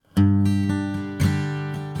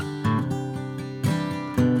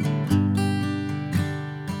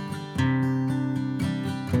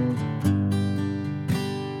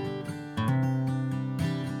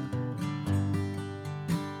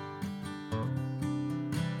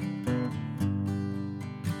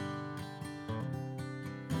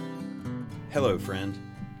Hello, friend.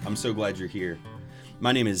 I'm so glad you're here.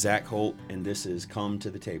 My name is Zach Holt, and this is Come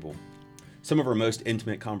to the Table. Some of our most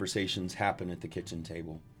intimate conversations happen at the kitchen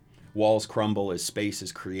table. Walls crumble as space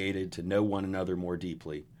is created to know one another more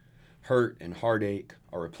deeply. Hurt and heartache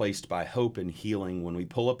are replaced by hope and healing when we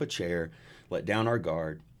pull up a chair, let down our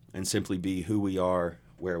guard, and simply be who we are,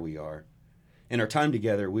 where we are. In our time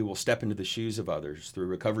together, we will step into the shoes of others through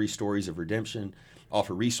recovery stories of redemption,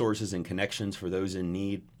 offer resources and connections for those in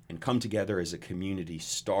need, and come together as a community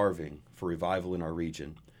starving for revival in our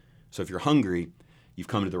region. So if you're hungry, you've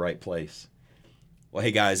come to the right place. Well,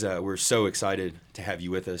 hey guys, we're so excited to have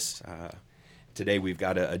you with us. Today we've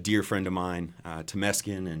got a dear friend of mine,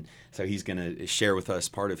 Temeskin, and so he's going to share with us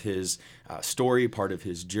part of his story, part of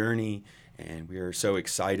his journey, and we are so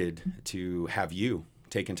excited to have you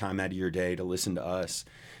taking time out of your day to listen to us.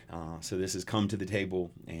 So this has Come to the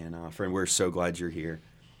Table, and friend, we're so glad you're here.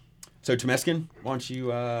 So Temeskin, why don't you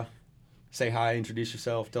say hi, introduce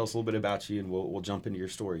yourself, tell us a little bit about you, and we'll jump into your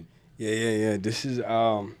story. Yeah. This is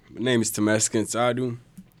my name is Temeskin Sadu.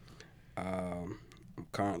 I'm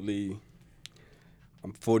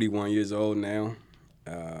 41 years old now.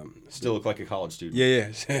 Still look like a college student. Yeah.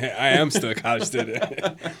 I am still a college student.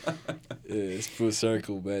 It's full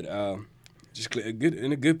circle, but just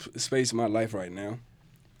in a good space in my life right now.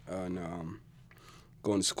 And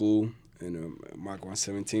going to school in a Mark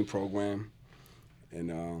 117 program,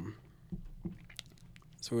 and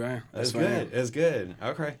so I am. That's good. That's good.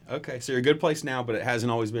 Okay. So you're a good place now, but it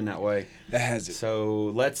hasn't always been that way. That has it.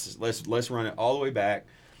 So let's run it all the way back.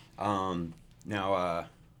 Now,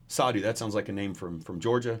 Sadu, that sounds like a name from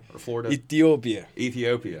Georgia or Florida. Ethiopia,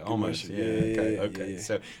 almost. Yeah. Okay.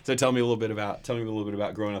 Yeah. So tell me a little bit about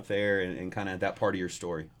growing up there and kind of that part of your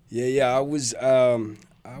story. Yeah.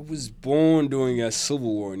 I was born during a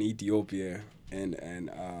civil war in Ethiopia, and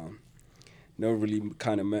never really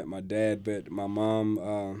kind of met my dad, but my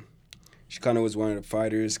mom, she kind of was one of the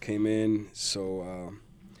fighters, came in. So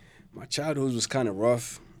my childhood was kind of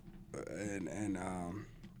rough, but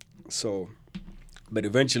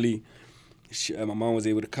eventually, my mom was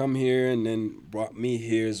able to come here and then brought me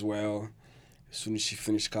here as well. As soon as she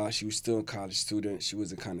finished college, she was still a college student. She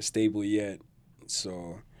wasn't kind of stable yet,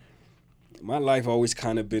 so my life always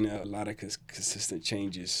kind of been a lot of consistent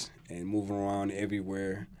changes and moving around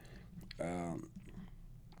everywhere, and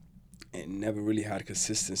never really had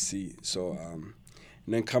consistency. So, and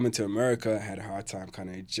then coming to America, I had a hard time kind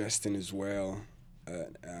of adjusting as well,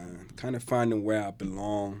 kind of finding where I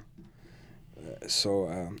belong. So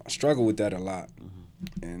I struggle with that a lot,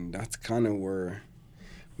 and that's kind of where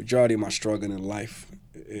majority of my struggle in life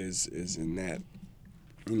is in that.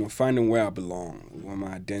 Finding where I belong, where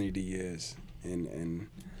my identity is, and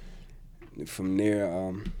from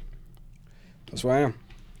there, that's where I am.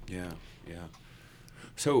 Yeah.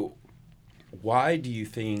 So, why do you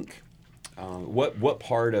think? What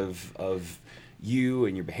part of you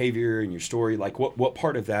and your behavior and your story, like what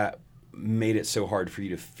part of that made it so hard for you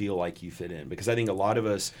to feel like you fit in? Because I think a lot of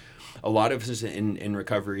us in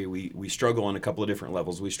recovery, we struggle on a couple of different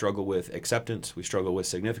levels. We struggle with acceptance, we struggle with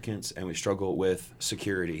significance, and we struggle with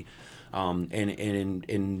security. And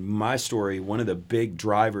in my story, one of the big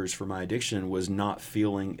drivers for my addiction was not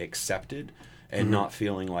feeling accepted and not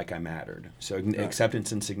feeling like I mattered. So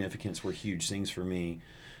acceptance and significance were huge things for me.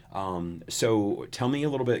 So tell me get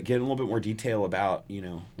a little bit more detail about,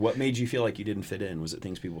 what made you feel like you didn't fit in? Was it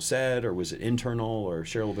things people said, or was it internal, or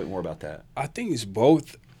share a little bit more about that? I think it's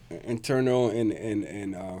both internal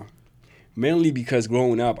and mainly because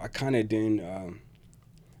growing up, I kind of didn't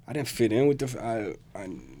fit in with I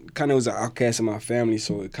kind of was an outcast in my family,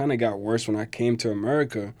 so it kind of got worse when I came to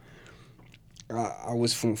America. I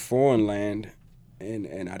was from foreign land,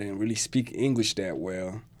 and I didn't really speak English that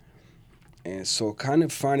well. And so kind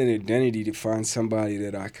of finding identity to find somebody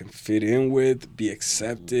that I can fit in with, be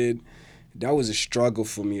accepted, that was a struggle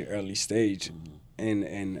for me at early stage.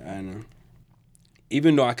 And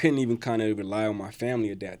even though I couldn't even kind of rely on my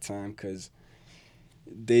family at that time, because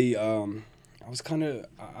they, I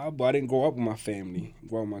didn't grow up with my family,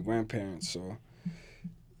 grow up with my grandparents. So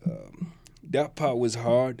that part was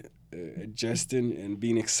hard, adjusting and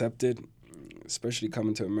being accepted, especially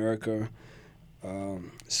coming to America.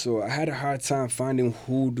 So I had a hard time finding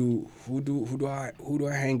who do I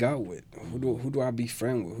hang out with, who do I be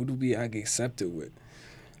friends with, I get accepted with.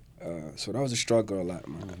 So that was a struggle a lot,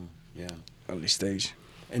 man. Yeah. Early stage.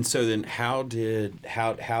 And so then, how did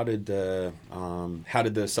the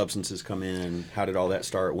substances come in? How did all that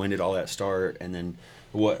start? When did all that start? And then,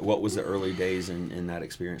 what was the early days in that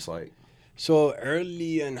experience like? So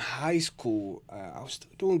early in high school, I was still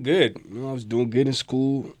doing good. I was doing good in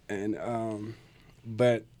school, and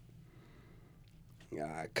but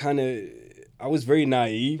I was very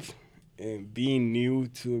naive and being new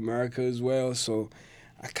to America as well. So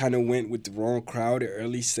I kind of went with the wrong crowd at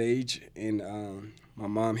early stage, and my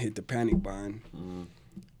mom hit the panic button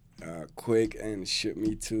quick and shipped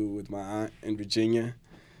me with my aunt in Virginia.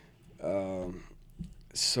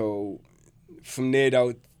 So from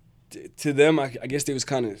there, to them, I guess they was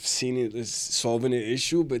kind of seeing it as solving the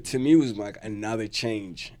issue, but to me, it was like another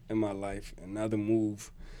change in my life, another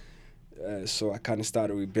move. So I kind of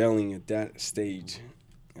started rebelling at that stage.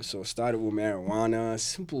 So I started with marijuana,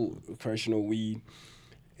 simple recreational weed,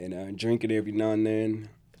 and drinking every now and then.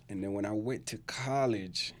 And then when I went to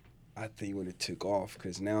college, I think when it took off,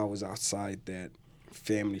 because now I was outside that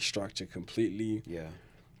family structure completely. Yeah.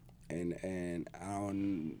 And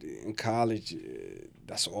in college,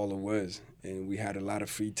 that's all it was. And we had a lot of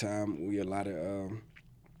free time. We had a lot of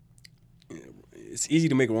it's easy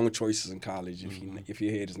to make wrong choices in college if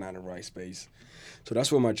your head is not in the right space. So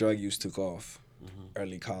that's where my drug use took off,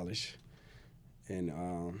 early college, and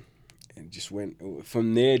just went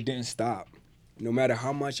from there. It didn't stop, no matter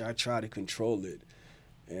how much I tried to control it.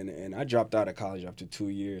 And I dropped out of college after 2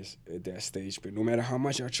 years at that stage. But no matter how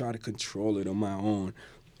much I tried to control it on my own,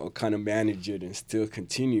 or kind of manage it and still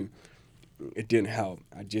continue, it didn't help.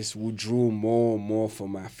 I just withdrew more and more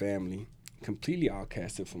from my family, completely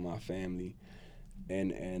outcasted from my family.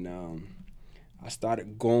 And I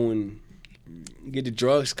started going, get the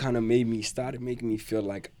drugs kind of started making me feel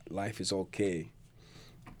like life is okay,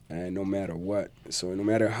 and no matter what. So no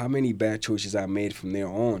matter how many bad choices I made from there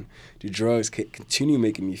on, the drugs continue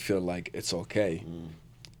making me feel like it's okay,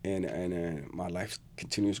 and my life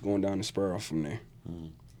continues going down the spiral from there.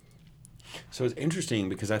 So it's interesting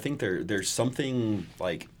because I think there's something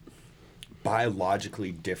like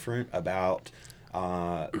biologically different about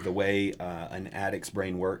the way an addict's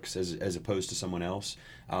brain works as opposed to someone else.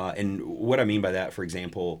 And what I mean by that, for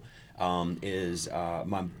example, is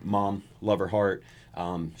my mom, love her heart,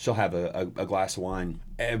 she'll have a glass of wine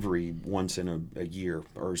every once in a year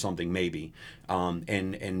or something, maybe.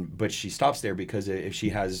 But she stops there because if she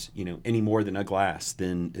has, any more than a glass,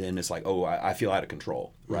 then it's like, oh, I feel out of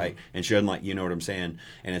control, right? And she doesn't like, you know what I'm saying?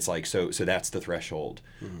 And it's like, so that's the threshold,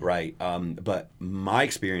 right? But my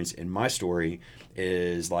experience in my story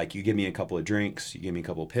is like, you give me a couple of drinks, you give me a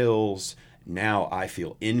couple of pills, now I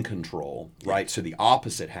feel in control, right? So the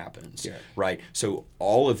opposite happens, right? So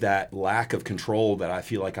all of that lack of control that I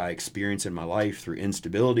feel like I experience in my life through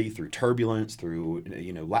instability, through turbulence, through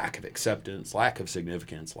lack of acceptance, lack of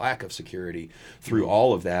significance, lack of security, through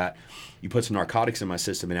all of that, you put some narcotics in my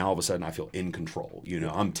system, and now all of a sudden I feel in control.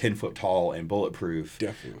 I'm 10 foot tall and bulletproof.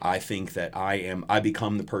 Definitely. I think that I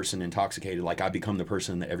become the person intoxicated, like I become the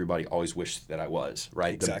person that everybody always wished that I was,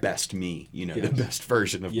 right? Exactly. The best me, the best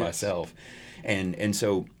version of myself. And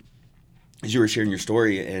so as you were sharing your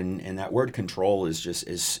story, and that word control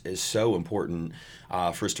is so important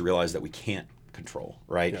for us to realize that we can't control,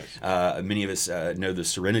 right? Yes. Many of us know the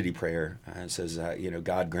serenity prayer. It says,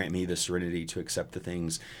 God grant me the serenity to accept the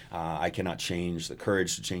things I cannot change, the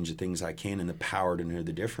courage to change the things I can, and the power to know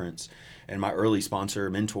the difference. And my early sponsor,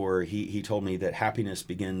 mentor, he told me that happiness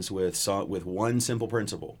begins with one simple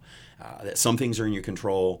principle, that some things are in your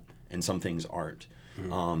control and some things aren't.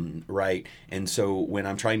 Right? And so when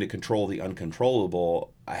I'm trying to control the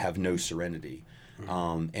uncontrollable, I have no serenity.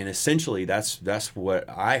 And essentially that's what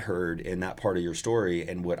I heard in that part of your story,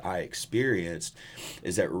 and what I experienced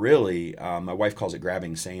is that really, my wife calls it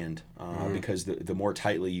grabbing sand, because the more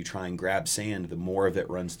tightly you try and grab sand, the more of it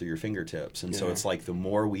runs through your fingertips. And so it's like the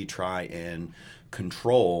more we try and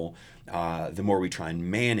control, the more we try and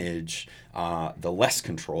manage, the less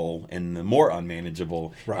control and the more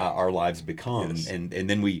unmanageable our lives become. Yes. And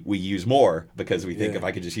then we use more because we think if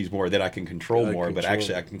I could just use more, then I can control more. But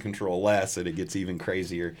actually I can control less, and it gets even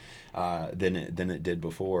crazier than it did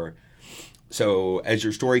before. So as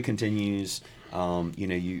your story continues,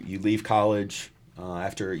 you leave college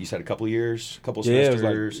after, you said, a couple years, a couple semesters. It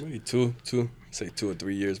was like maybe two. Say 2 or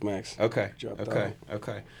 3 years max. Okay.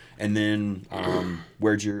 And then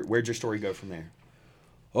where'd your story go from there?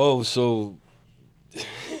 Oh, so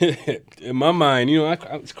in my mind,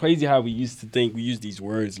 it's crazy how we used these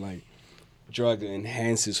words like drug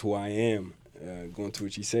enhances who I am, going through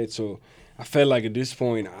what you said. So I felt like at this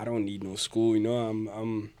point I don't need no school,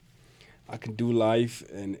 I can do life,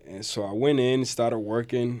 and so I went in, started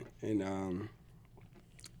working, and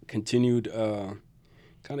continued. I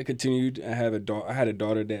had a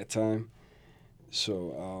daughter at that time,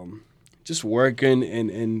 so just working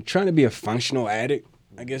and trying to be a functional addict.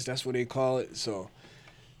 I guess that's what they call it. So,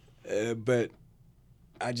 but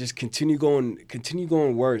I just continue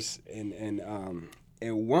going worse, and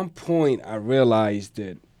at one point, I realized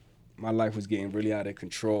that my life was getting really out of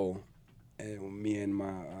control. And when me and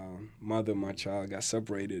my mother, my child, got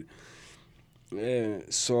separated. Yeah,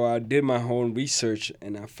 so I did my whole research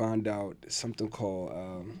and I found out something called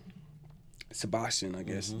Sebastian, I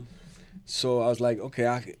guess. Mm-hmm. So I was like,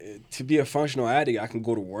 okay, to be a functional addict, I can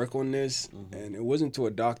go to work on this. Mm-hmm. And it wasn't to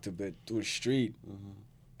a doctor, but through the street. Mm-hmm.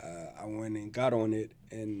 I went and got on it.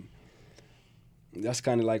 And that's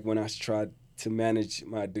kind of like when I tried to manage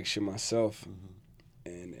my addiction myself. Mm-hmm.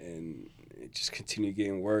 And it just continued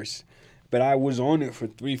getting worse. But I was on it for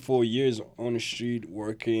 3-4 years on the street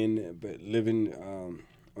working, but living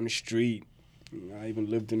on the street. I even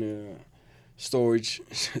lived in a storage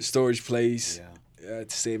place to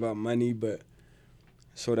save up money. But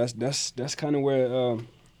so that's kind of where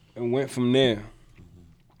it went from there.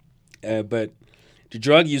 But the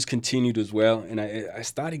drug use continued as well, and I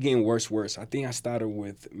started getting worse. I think I started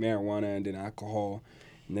with marijuana and then alcohol.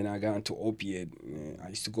 And then I got into opiate. I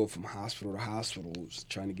used to go from hospital to hospital,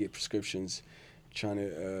 trying to get prescriptions, trying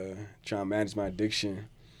to manage my addiction.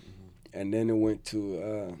 And then it went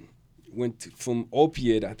to from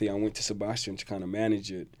opiate. I think I went to Sebastian to kind of manage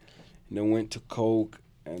it, and then went to coke,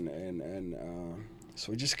 and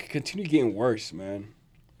so it just continued getting worse, man.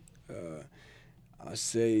 I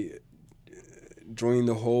say during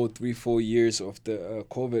the whole 3-4 years of the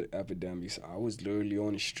COVID epidemics, I was literally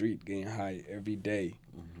on the street getting high every day.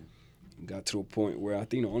 Got to a point where I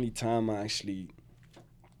think the only time I actually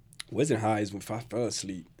wasn't high is if I fell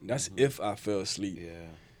asleep. That's if I fell asleep. Yeah.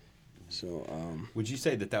 So, would you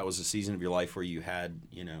say that was a season of your life where you had,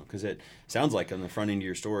 because it sounds like on the front end of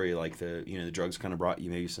your story, like the drugs kind of brought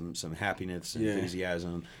you maybe some happiness and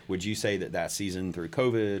enthusiasm. Would you say that season through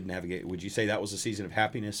COVID, would you say that was a season of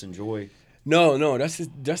happiness and joy? No, that's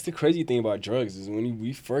the crazy thing about drugs is when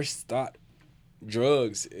we first start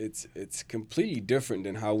drugs, it's completely different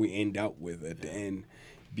than how we end up with at the end.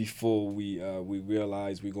 Before we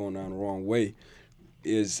realize we're going down the wrong way,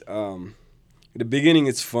 is the beginning.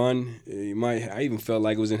 It's fun. I even felt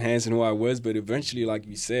like it was enhancing who I was, but eventually, like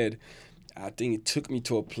you said, I think it took me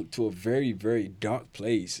to a very, very dark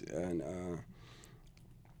place, and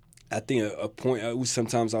I think a point. It was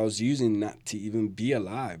sometimes I was using not to even be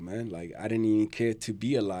alive, man. Like I didn't even care to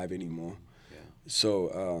be alive anymore. Yeah.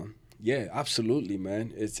 So yeah, absolutely,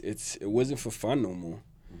 man. It wasn't for fun no more.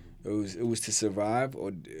 It was to survive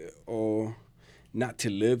or not to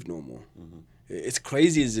live no more. It's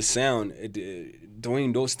crazy as it sound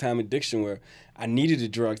during those time addiction where I needed the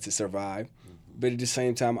drugs to survive, but at the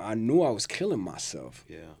same time I knew I was killing myself.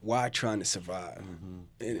 Yeah. While trying to survive,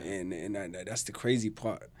 and that's the crazy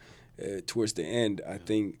part. Towards the end, I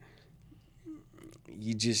think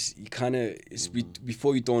you kind of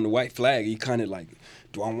before you throw in the white flag, you kind of like,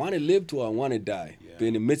 do I want to live? Do I want to die? Yeah. But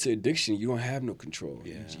in the midst of addiction, you don't have no control.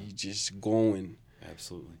 Yeah. You just going.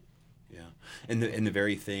 Absolutely. Yeah. And the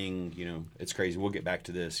very thing, it's crazy. We'll get back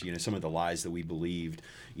to this, some of the lies that we believed,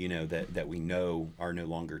 that we know are no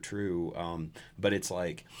longer true. But it's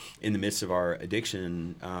like in the midst of our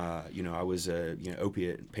addiction, I was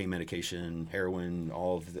opiate, pain medication, heroin,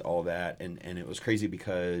 all of that. And it was crazy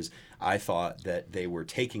because I thought that they were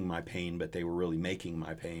taking my pain, but they were really making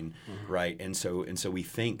my pain. Right. And so we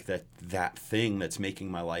think that thing that's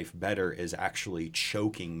making my life better is actually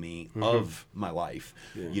choking me of my life,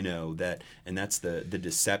 and that's the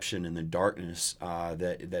deception and the darkness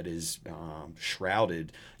that is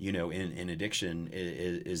shrouded, in addiction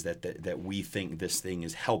is that we think this thing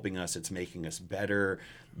is helping us, it's making us better,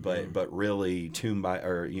 but really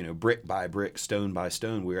brick by brick, stone by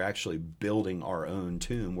stone, we're actually building our own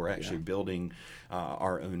tomb. We're actually building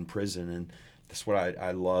our own prison. And that's what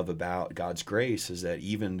I love about God's grace is that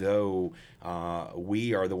even though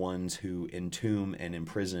we are the ones who entomb and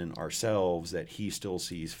imprison ourselves, that He still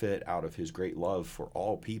sees fit out of His great love for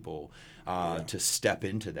all people to step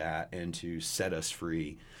into that and to set us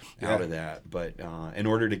free out of that. But in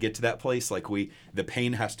order to get to that place, the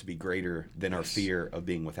pain has to be greater than our fear of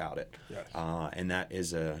being without it. Yes. And that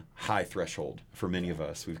is a high threshold for many of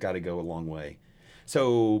us. We've got to go a long way.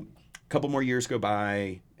 So a couple more years go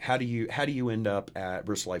by. How do you end up at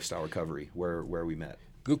Bristol Lifestyle Recovery, where we met?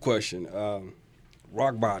 Good question.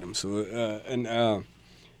 Rock bottom. So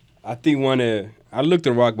I think I looked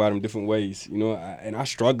at rock bottom different ways, and I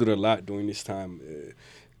struggled a lot during this time.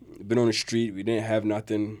 Been on the street, we didn't have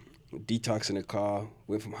nothing. Detox in the car,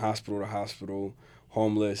 went from hospital to hospital,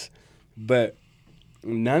 homeless, but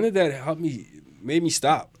none of that made me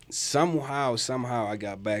stop. Somehow I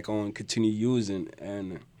got back on, continued using,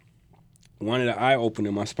 and one of the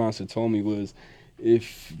eye-opener my sponsor told me was,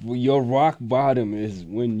 if your rock bottom is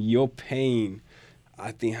when your pain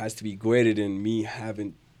I think has to be greater than me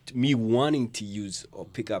wanting to use or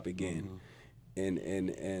pick up again.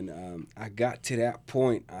 And I got to that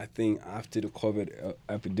point, I think, after the COVID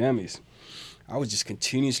epidemics. I was just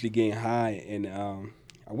continuously getting high, and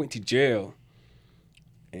I went to jail,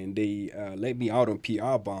 and they let me out on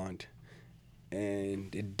PR bond.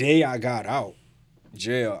 And the day I got out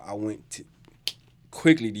jail, I went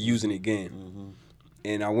quickly to using it again.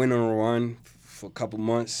 And I went on a run for a couple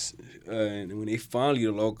months, and when they finally,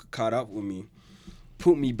 the law caught up with me,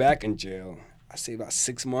 put me back in jail, I say about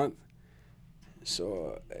 6 months.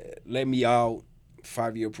 So let me out,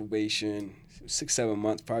 5-year probation, 6, 7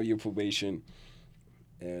 months, 5-year probation.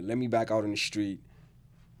 Let me back out on the street.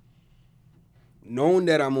 Knowing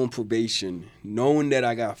that I'm on probation, knowing that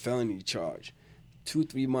I got a felony charge, 2,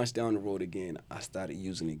 3 months down the road again, I started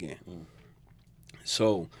using again.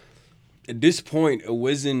 So at this point, it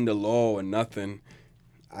wasn't the law or nothing.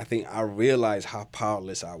 I think I realized how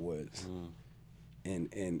powerless I was.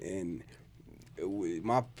 And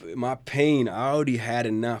my pain, I already had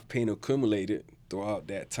enough pain accumulated throughout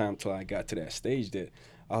that time till I got to that stage that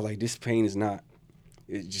I was like, this pain is not,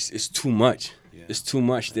 it's too much. Yeah. It's too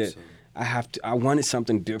much that I wanted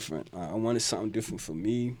something different. I wanted something different for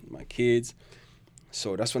me, my kids.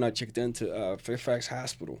 So that's when I checked into Fairfax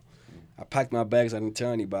Hospital. I packed my bags, I didn't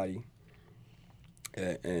tell anybody.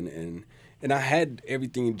 And I had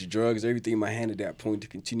everything, the drugs, everything in my hand at that point to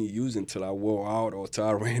continue using until I wore out or till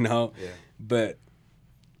I ran out. Yeah. But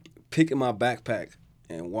picking my backpack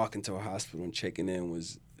and walking to a hospital and checking in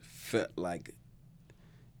felt like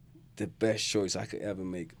the best choice I could ever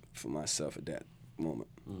make for myself at that moment.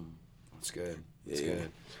 That's good. That's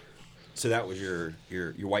good. So that was your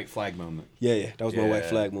white flag moment. Yeah, that was my white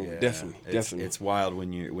flag moment. Yeah. Definitely. It's wild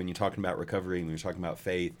when you're talking about recovery and when you're talking about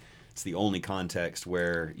faith. It's the only context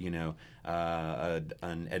where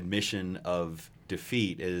an admission of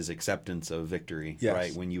defeat is acceptance of victory,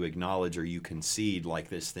 right? When you acknowledge or you concede, like,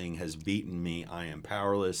 this thing has beaten me, I am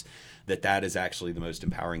powerless. That is actually the most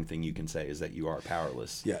empowering thing you can say, is that you are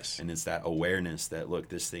powerless. Yes. And it's that awareness that, look,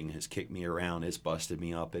 this thing has kicked me around, it's busted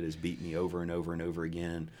me up, it has beat me over and over and over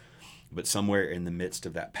again. But somewhere in the midst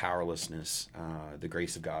of that powerlessness, the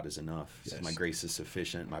grace of God is enough. Yes. So my grace is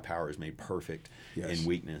sufficient. My power is made perfect in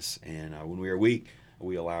weakness. And when we are weak,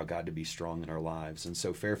 we allow God to be strong in our lives. And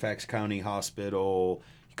so Fairfax County Hospital,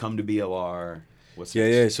 you come to BLR. What's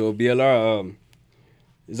next? So BLR,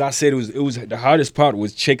 as I said, it was the hardest part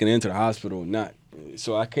was checking into the hospital.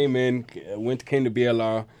 So I came to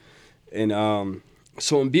BLR, and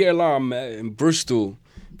so in BLR in Bristol.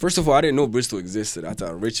 First of all, I didn't know Bristol existed. I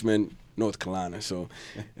thought Richmond, North Carolina. So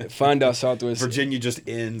find out Southwest. Virginia just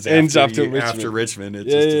ends after Richmond.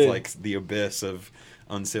 It's just like the abyss of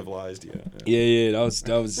uncivilized. Yeah.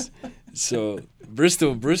 That was. So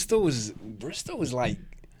Bristol was like,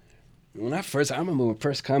 I remember when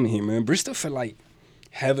first coming here, man. Bristol felt like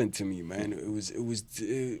heaven to me, man. It was.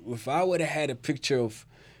 If I would have had a picture of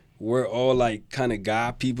where all like kind of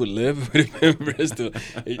God people live, it would have been Bristol.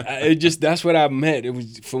 That's what I meant. It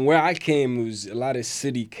was from where I came. It was a lot of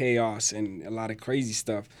city chaos and a lot of crazy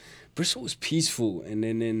stuff. Bristol was peaceful, and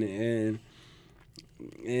a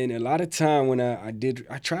lot of time when I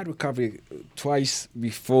tried recovery twice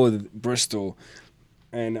before Bristol,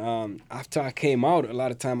 and after I came out, a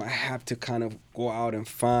lot of time I have to kind of go out and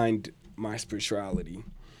find my spirituality.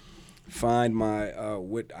 Find my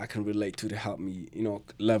what I can relate to help me,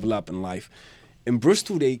 level up in life. In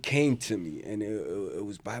Bristol, they came to me, and it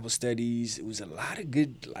was Bible studies. It was a lot of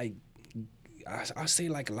good, like, I'll say,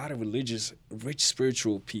 like, a lot of religious, rich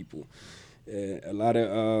spiritual people, a lot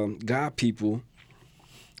of God people.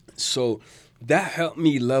 So that helped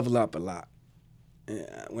me level up a lot.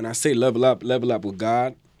 When I say level up with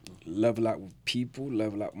God, level up with people,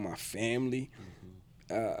 level up with my family.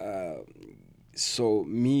 So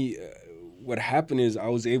what happened is I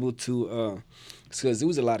was able to, because there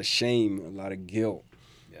was a lot of shame, a lot of guilt,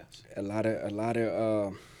 a lot of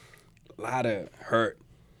hurt,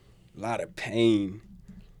 a lot of pain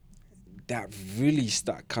that really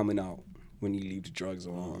start coming out when you leave the drugs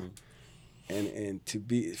alone. And to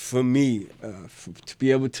be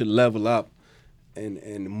able to level up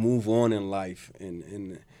and move on in life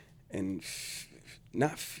and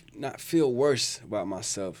not feel worse about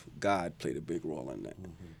myself. God played a big role in that.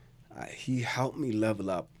 He helped me level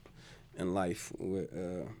up in life,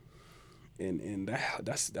 and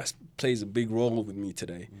that plays a big role with me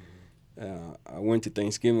today. I went to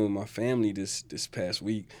Thanksgiving with my family this past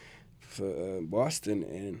week for Boston,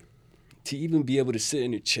 and to even be able to sit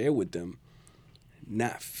in a chair with them,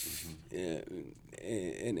 and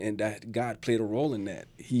that God played a role in that.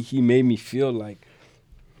 He made me feel like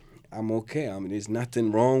I'm okay. I mean, there's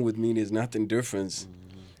nothing wrong with me. There's nothing different.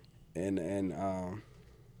 And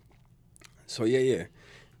so yeah.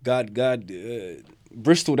 God,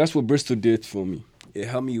 Bristol. That's what Bristol did for me. It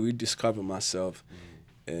helped me rediscover myself,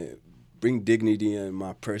 bring dignity in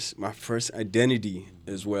my first identity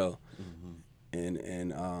as well, and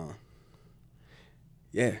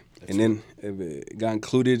yeah. That's And then it got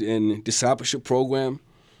included in discipleship program.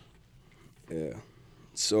 Yeah.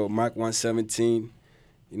 So Mark 1:17,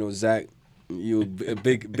 Zach, you a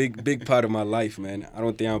big part of my life, man. I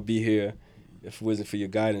don't think I'll be here if it wasn't for your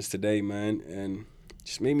guidance today, man. And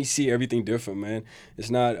just made me see everything different, man. It's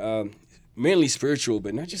not mainly spiritual,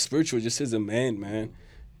 but not just spiritual, just as a man,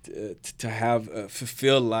 to have a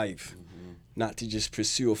fulfilled life, not to just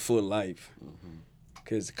pursue a full life.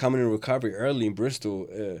 Because coming in recovery early in Bristol,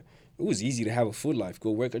 it was easy to have a full life.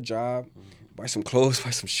 Go work a job, buy some clothes, buy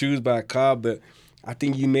some shoes, buy a car. But I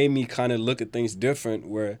think you made me kind of look at things different,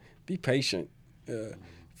 where be patient.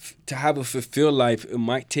 To have a fulfilled life, it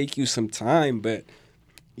might take you some time, but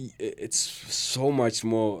it's so much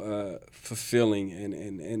more fulfilling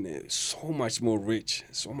and so much more rich,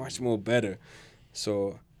 so much more better.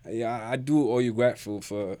 So yeah, I do owe you grateful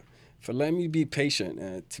for letting me be patient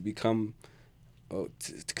and to become,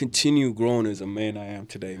 to continue growing as a man I am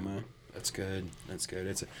today, man. That's good.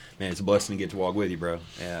 It's a blessing to get to walk with you, bro.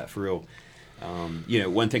 Yeah, for real.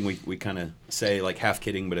 One thing we kind of say, like half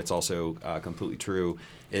kidding, but it's also completely true,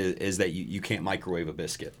 is that you can't microwave a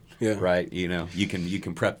biscuit. Yeah. Right. You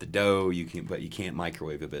can prep the dough, but you can't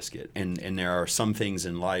microwave a biscuit. And there are some things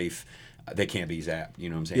in life that can't be zapped. You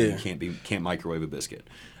know what I'm saying? Yeah. You can't microwave a biscuit.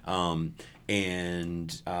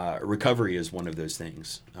 And recovery is one of those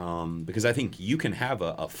things, because I think you can have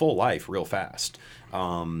a full life real fast.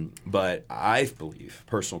 But I believe,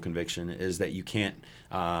 personal conviction is that you can't,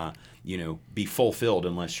 be fulfilled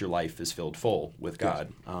unless your life is filled full with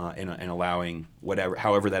God, and allowing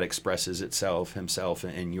however that expresses itself, Himself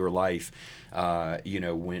in your life.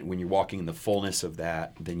 When you're walking in the fullness of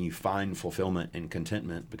that, then you find fulfillment and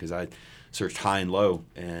contentment. Because I searched high and low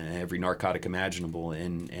and every narcotic imaginable,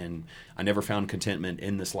 and I never found contentment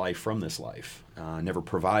in this life from this life. Never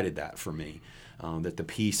provided that for me. That the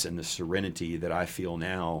peace and the serenity that I feel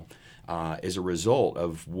now is a result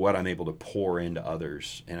of what I'm able to pour into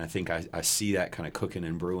others. And I think I see that kind of cooking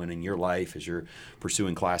and brewing in your life as you're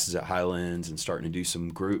pursuing classes at Highlands and starting to do some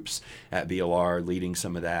groups at BLR, leading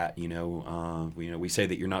some of that. We say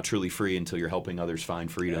that you're not truly free until you're helping others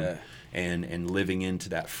find freedom. Yeah. And living into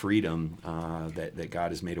that freedom that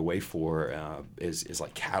God has made a way for is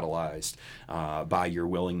like catalyzed by your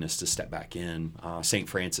willingness to step back in. St.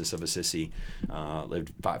 Francis of Assisi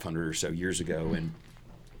lived 500 or so years ago,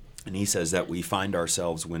 and he says that we find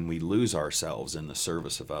ourselves when we lose ourselves in the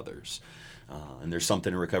service of others. And there's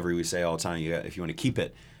something in recovery we say all the time: if you want to keep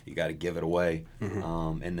it, you got to give it away.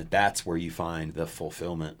 And that's where you find the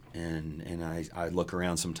fulfillment. And I look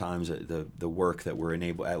around sometimes at the work that we're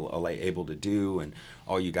able to do, and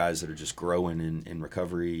all you guys that are just growing in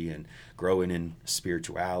recovery and growing in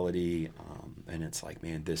spirituality. And it's like,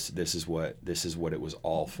 man, this is what it was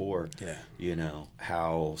all for. Yeah.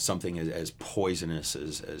 How something as poisonous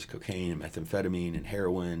as cocaine and methamphetamine and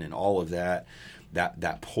heroin and all of that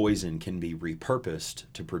poison can be repurposed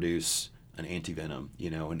to produce an antivenom,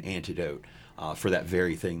 an antidote for that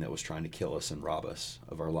very thing that was trying to kill us and rob us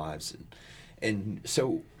of our lives. And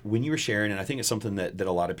so when you were sharing, and I think it's something that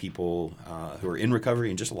a lot of people who are in recovery,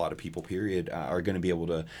 and just a lot of people, period, are going to be able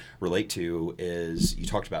to relate to, is you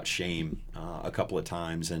talked about shame a couple of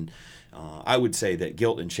times. And I would say that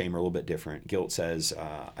guilt and shame are a little bit different. Guilt says,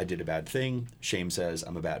 I did a bad thing. Shame says,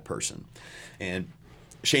 I'm a bad person. And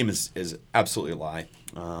shame is absolutely a lie.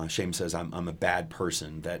 Shame says I'm a bad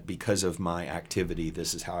person, that because of my activity,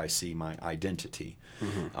 this is how I see my identity.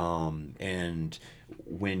 And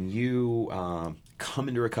when you come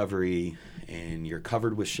into recovery and you're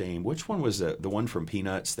covered with shame, which one was the one from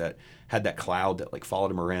Peanuts that had that cloud that like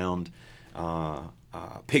followed him around?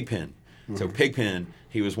 Pigpen. So Pigpen,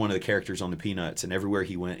 he was one of the characters on the Peanuts, and everywhere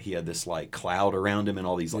he went, he had this like cloud around him and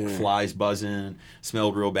all these like flies buzzing,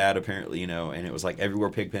 smelled real bad apparently, and it was like everywhere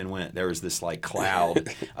Pigpen went, there was this like cloud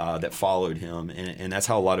that followed him, and that's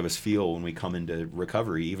how a lot of us feel when we come into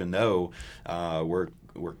recovery. Even though we're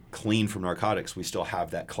clean from narcotics, we still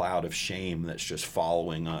have that cloud of shame that's just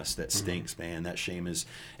following us that stinks, man. That shame is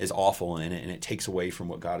awful, and it takes away from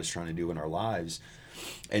what God is trying to do in our lives.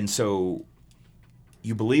 And so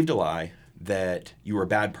you believed a lie that you were a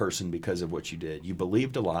bad person because of what you did. You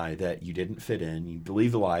believed a lie that you didn't fit in. You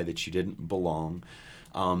believed a lie that you didn't belong.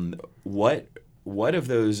 What of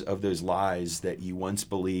those lies that you once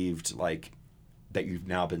believed, like, that you've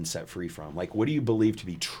now been set free from? Like, what do you believe to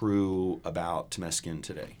be true about Temeskin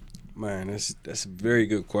today? Man, that's a very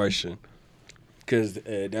good question, because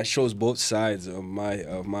that shows both sides of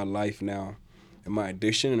my life now, and my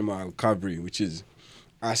addiction and my recovery, which is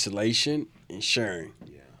isolation and sharing.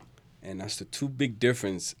 Yeah. And that's the two big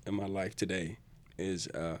difference in my life today. Is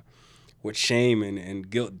what shame and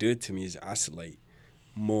guilt did to me is isolate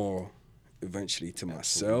more, eventually, to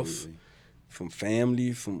myself, Absolutely. from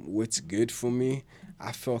family, from what's good for me.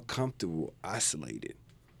 I felt comfortable isolated,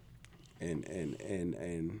 and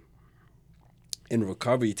in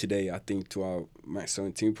recovery today, I think, to our Max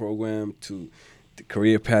 17 program, to the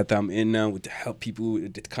career path I'm in now, with to help people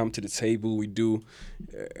to come to the table. We do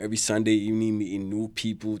every Sunday evening, meeting new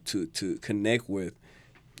people to connect with.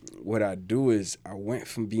 What I do is I went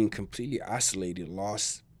from being completely isolated,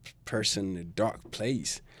 lost person in a dark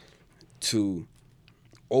place, to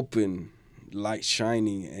open, light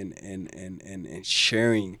shining, and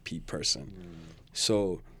sharing person.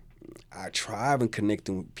 So I thrive in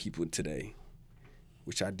connecting with people today,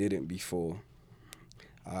 which I didn't before.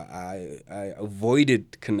 I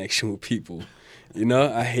avoided connection with people.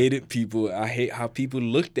 I hated people. I hate how people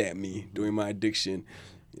looked at me during my addiction.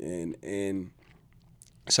 And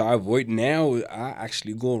so I avoid now. I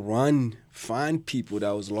actually go run, find people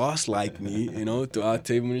that was lost like me, through our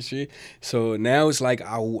table ministry. So now it's like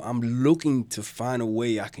I'm looking to find a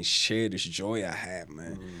way I can share this joy I have,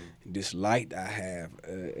 man, this light I have.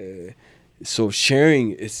 So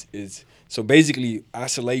sharing is so basically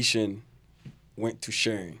isolation went to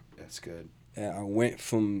sharing. That's good. And I went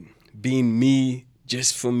from being me,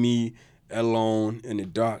 just for me, alone in the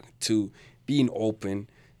dark, to being open,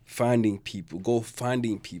 finding people,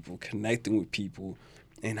 connecting with people,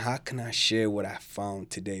 and how can I share what I found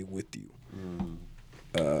today with you?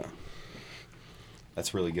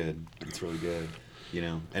 That's really good. It's really good.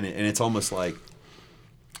 And it's almost like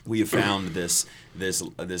we have found this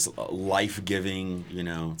life-giving,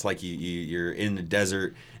 it's like you're in the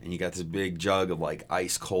desert and you got this big jug of like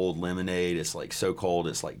ice cold lemonade. It's like so cold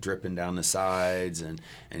it's like dripping down the sides, and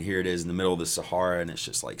here it is in the middle of the Sahara, and it's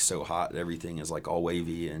just like so hot that everything is like all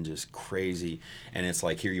wavy and just crazy. And it's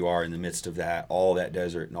like here you are in the midst of that, all that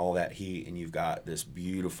desert and all that heat, and you've got this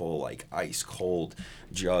beautiful like ice cold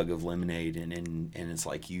jug of lemonade, and it's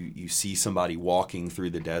like you see somebody walking through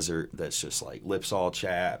the desert that's just like lips all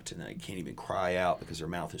chapped, and they can't even cry out because their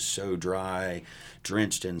mouth is so dry,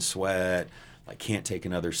 drenched in sweat, like can't take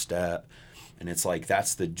another step. And it's like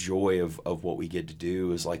that's the joy of what we get to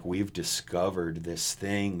do, is like we've discovered this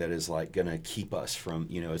thing that is like going to keep us from,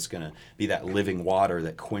 it's going to be that living water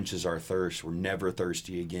that quenches our thirst. We're never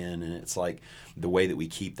thirsty again. And it's like the way that we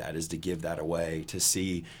keep that is to give that away, to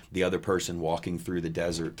see the other person walking through the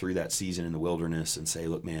desert, through that season in the wilderness, and say,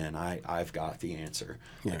 look, man, I've got the answer.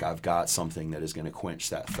 Yeah. Like I've got something that is going to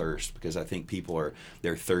quench that thirst, because I think people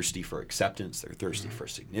they're thirsty for acceptance. They're thirsty for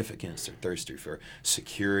significance. They're thirsty for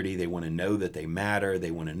security. They want to know that they matter.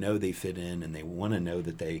 They want to know they fit in, and they want to know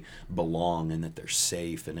that they belong and that they're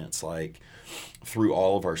safe. And it's like through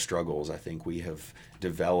all of our struggles, I think we have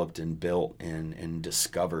developed and built and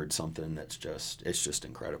discovered something that's just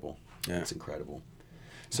incredible. Yeah. It's incredible.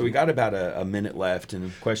 So we got about a minute left,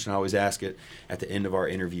 and the question I always ask it at the end of our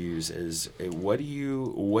interviews is, what do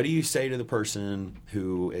you say to the person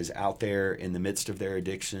who is out there in the midst of their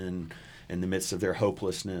addiction, in the midst of their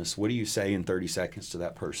hopelessness? What do you say in 30 seconds to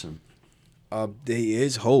that person? There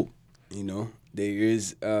is hope, There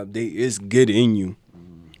is good in you,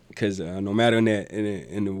 because no matter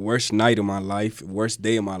in the worst night of my life, worst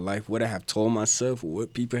day of my life, what I have told myself, or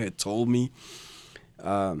what people had told me,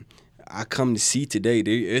 I come to see today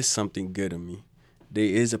there is something good in me. There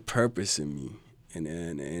is a purpose in me, and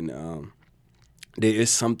there is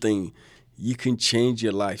something you can change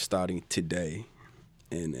your life starting today,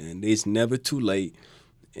 and it's never too late,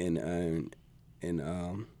 and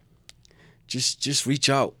just reach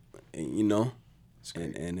out, and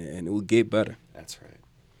it will get better. That's right.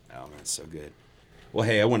 Oh, that's so good. Well,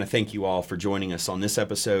 hey, I want to thank you all for joining us on this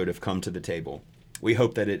episode of Come to the Table. We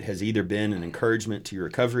hope that it has either been an encouragement to your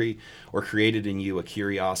recovery or created in you a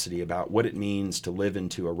curiosity about what it means to live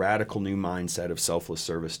into a radical new mindset of selfless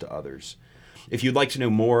service to others. If you'd like to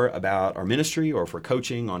know more about our ministry, or for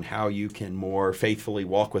coaching on how you can more faithfully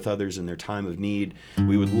walk with others in their time of need,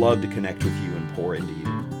 we would love to connect with you and pour into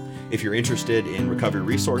you. If you're interested in recovery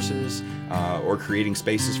resources or creating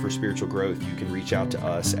spaces for spiritual growth, you can reach out to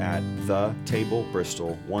us at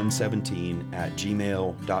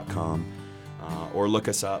thetablebristol117@gmail.com or look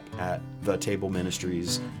us up at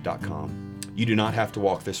thetableministries.com. You do not have to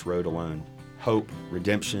walk this road alone. Hope,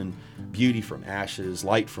 redemption, beauty from ashes,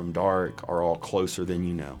 light from dark are all closer than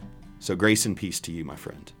you know. So grace and peace to you, my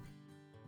friend.